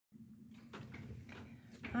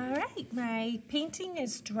All right, my painting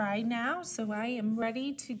is dry now, so I am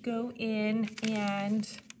ready to go in and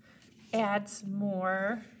add some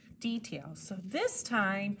more details. So this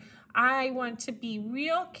time, I want to be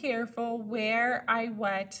real careful where I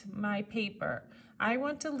wet my paper. I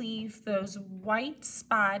want to leave those white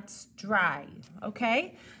spots dry,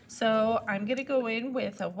 okay? So I'm gonna go in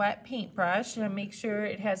with a wet paintbrush and make sure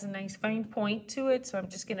it has a nice fine point to it. So I'm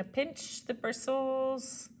just gonna pinch the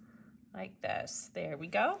bristles like this. There we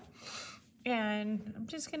go. And I'm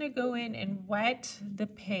just gonna go in and wet the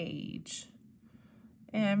page.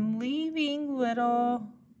 And I'm leaving little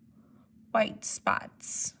white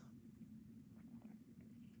spots.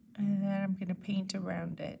 And then I'm gonna paint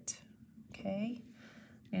around it, okay?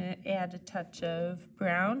 And add a touch of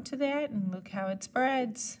brown to that and look how it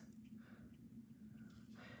spreads.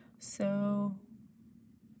 So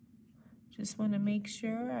just wanna make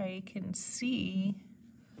sure I can see.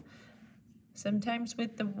 Sometimes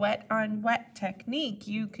with the wet on wet technique,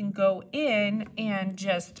 you can go in and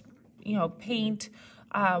just, paint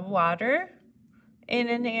water in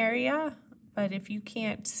an area. But if you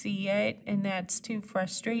can't see it and that's too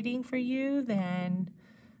frustrating for you, then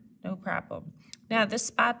no problem. Now the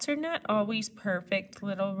spots are not always perfect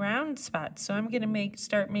little round spots, so I'm gonna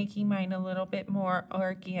start making mine a little bit more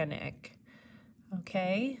organic.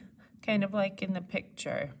 Okay, kind of like in the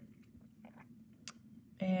picture.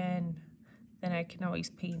 And then I can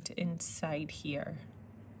always paint inside here.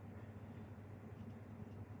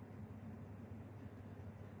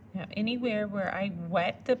 Now anywhere where I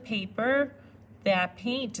wet the paper, that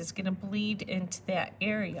paint is going to bleed into that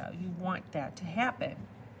area. You want that to happen.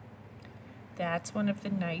 That's one of the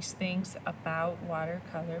nice things about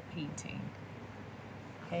watercolor painting.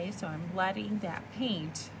 Okay, so I'm letting that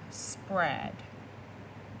paint spread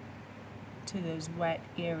to those wet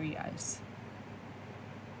areas.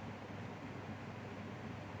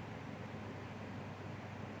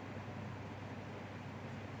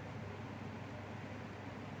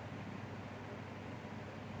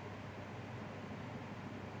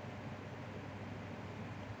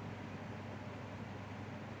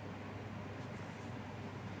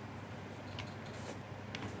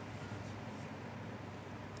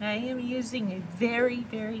 I am using a very,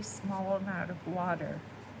 very small amount of water.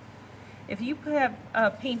 If you have a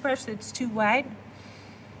paintbrush that's too wet,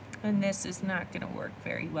 then this is not going to work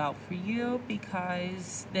very well for you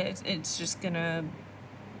because it's just going to,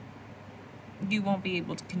 you won't be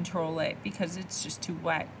able to control it because it's just too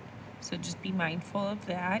wet. So just be mindful of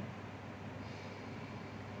that.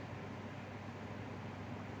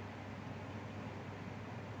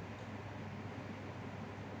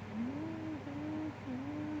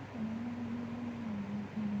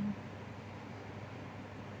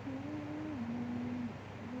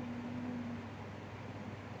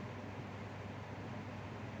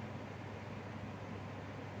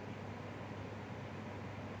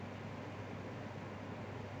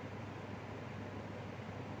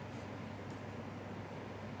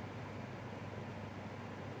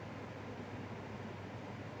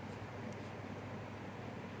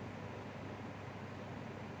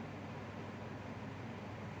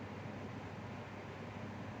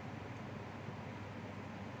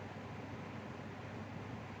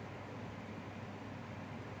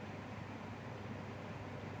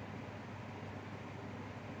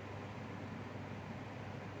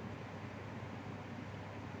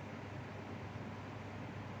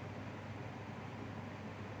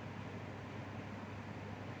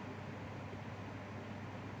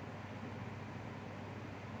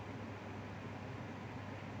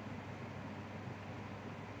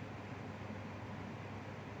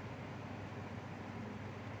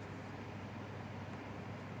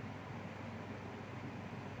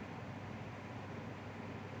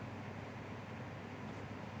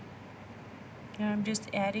 Now I'm just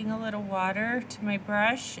adding a little water to my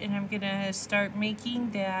brush and I'm gonna start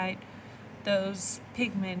making those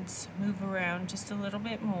pigments move around just a little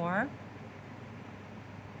bit more.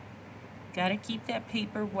 Gotta keep that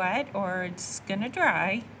paper wet or it's gonna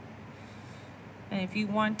dry. And if you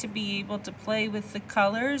want to be able to play with the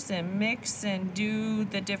colors and mix and do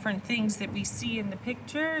the different things that we see in the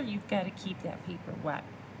picture, you've got to keep that paper wet.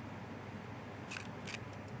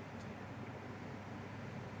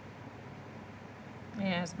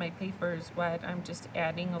 And as my paper is wet, I'm just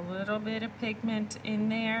adding a little bit of pigment in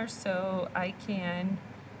there so I can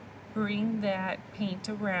bring that paint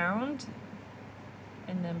around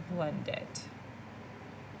and then blend it.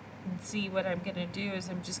 And see, what I'm going to do is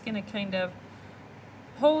I'm just going to kind of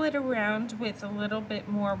pull it around with a little bit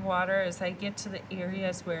more water as I get to the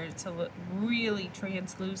areas where it's really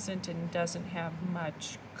translucent and doesn't have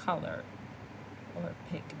much color. or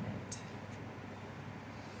pigment.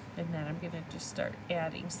 And then I'm going to just start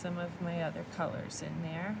adding some of my other colors in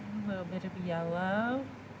there. A little bit of yellow,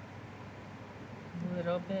 a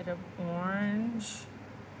little bit of orange.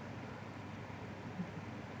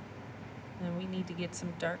 And we need to get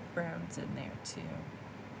some dark browns in there too.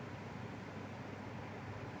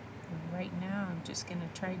 And right now I'm just going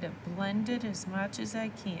to try to blend it as much as I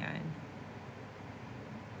can.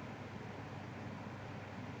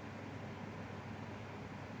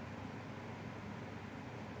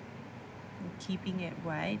 Keeping it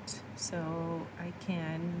white so I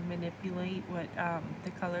can manipulate what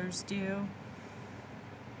the colors do.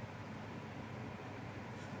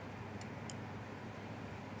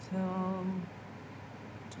 So I'm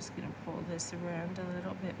just going to pull this around a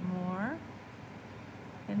little bit more,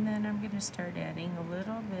 and then I'm going to start adding a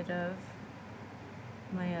little bit of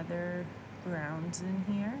my other browns in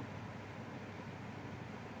here.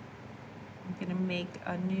 I'm going to make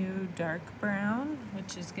a new dark brown,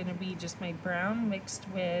 which is going to be just my brown mixed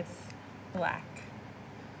with black.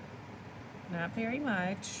 Not very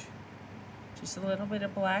much, just a little bit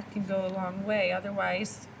of black can go a long way.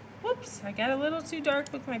 Otherwise, whoops, I got a little too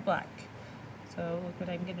dark with my black. So look what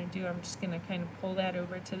I'm going to do. I'm just going to kind of pull that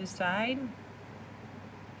over to the side,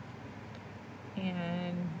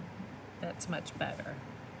 and that's much better.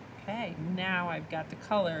 Okay, now I've got the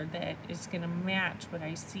color that is going to match what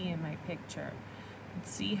I see in my picture. And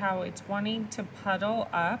see how it's wanting to puddle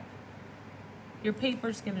up? Your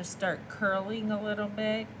paper's going to start curling a little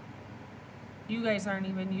bit. You guys aren't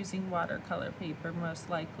even using watercolor paper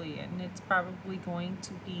most likely, and it's probably going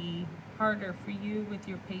to be harder for you with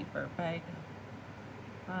your paper, but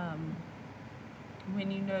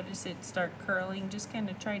when you notice it start curling, just kind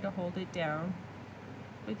of try to hold it down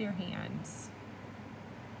with your hands.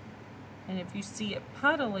 And if you see it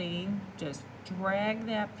puddling, just drag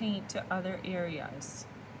that paint to other areas.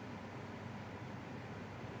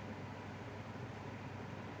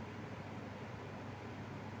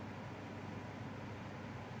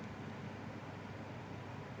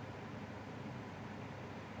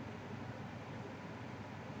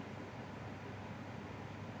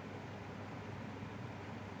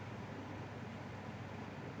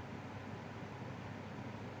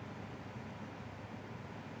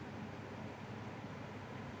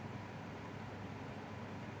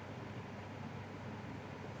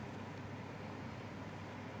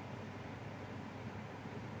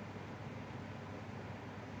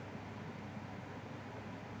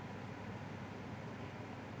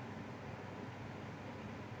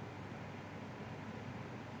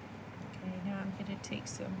 I'm going to take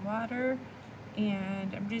some water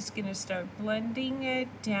and I'm just going to start blending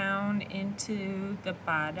it down into the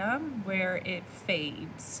bottom where it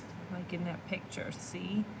fades, like in that picture,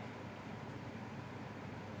 see?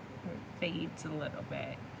 Where it fades a little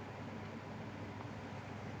bit.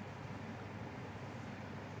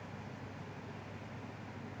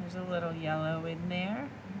 There's a little yellow in there.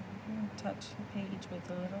 I'm going to touch the page with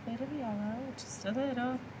a little bit of yellow, just a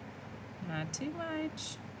little, not too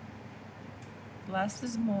much. Less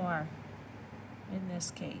is more in this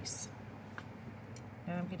case.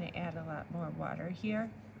 Now I'm going to add a lot more water here.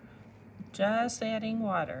 Just adding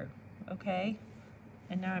water, okay?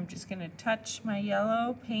 And now I'm just going to touch my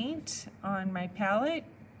yellow paint on my palette.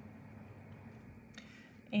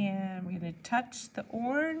 And I'm going to touch the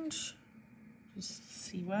orange. Just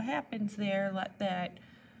see what happens there. Let that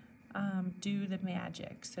do the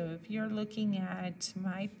magic. So if you're looking at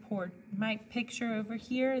my picture over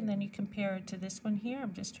here and then you compare it to this one here,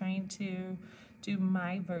 I'm just trying to do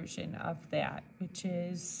my version of that, which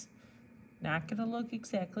is not going to look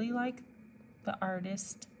exactly like the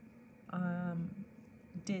artist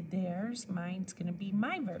did theirs. Mine's going to be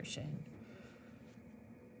my version.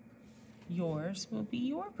 Yours will be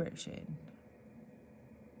your version.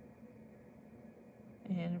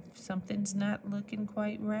 And if something's not looking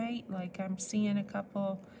quite right, like I'm seeing a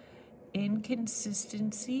couple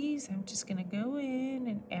inconsistencies, I'm just going to go in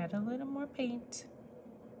and add a little more paint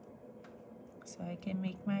so I can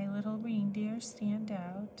make my little reindeer stand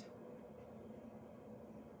out.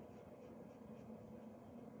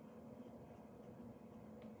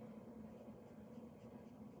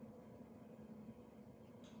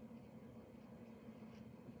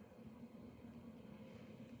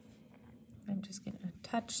 I'm just going to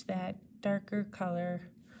touch that darker color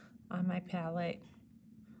on my palette.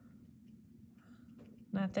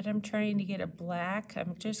 Not that I'm trying to get a black,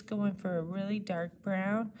 I'm just going for a really dark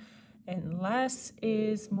brown, and less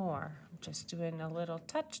is more. I'm just doing a little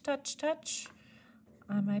touch, touch, touch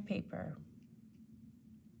on my paper.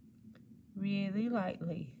 Really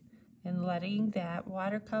lightly. and letting that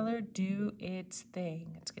watercolor do its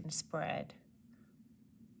thing. It's going to spread.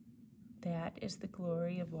 That is the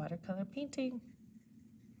glory of watercolor painting.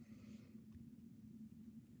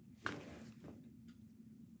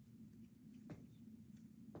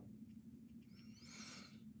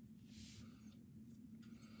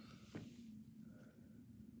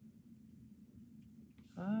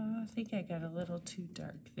 I think I got a little too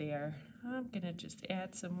dark there. I'm going to just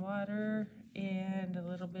add some water and a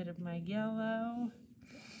little bit of my yellow.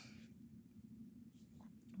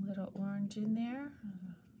 A little orange in there.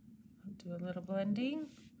 I'll do a little blending.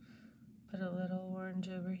 Put a little orange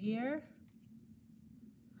over here.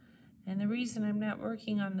 And the reason I'm not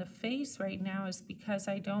working on the face right now is because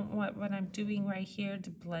I don't want what I'm doing right here to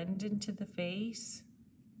blend into the face.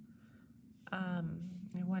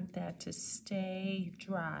 I want that to stay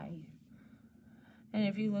dry. And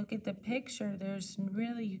if you look at the picture, there's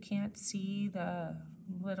really, you can't see the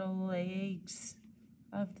little legs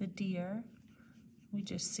of the deer. We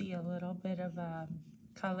just see a little bit of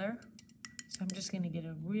color. So I'm just going to get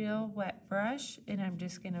a real wet brush and I'm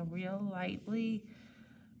just going to real lightly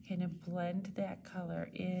kind of blend that color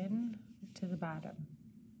in to the bottom.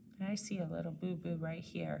 And I see a little boo-boo right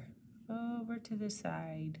here. Over to the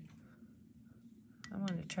side. I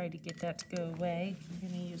want to try to get that to go away. I'm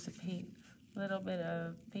going to use a little bit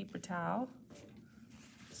of paper towel.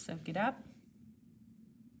 Soak it up.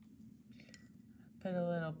 Put a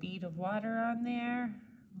little bead of water on there.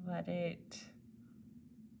 Let it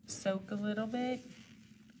soak a little bit.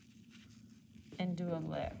 And do a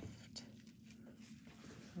lift.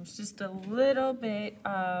 There's just a little bit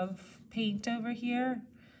of paint over here.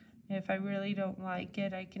 If I really don't like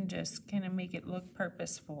it, I can just kind of make it look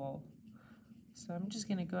purposeful. So I'm just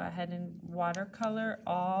going to go ahead and watercolor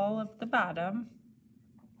all of the bottom.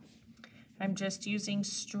 I'm just using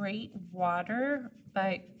straight water,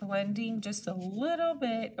 but blending just a little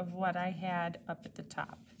bit of what I had up at the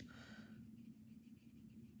top.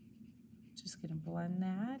 Just going to blend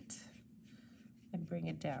that and bring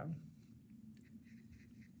it down.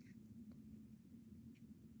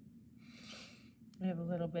 I have a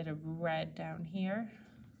little bit of red down here.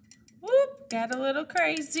 Whoop, got a little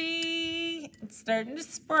crazy. It's starting to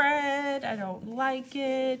spread. I don't like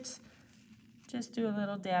it. Just do a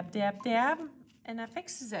little dab, dab, dab, and that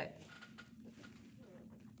fixes it.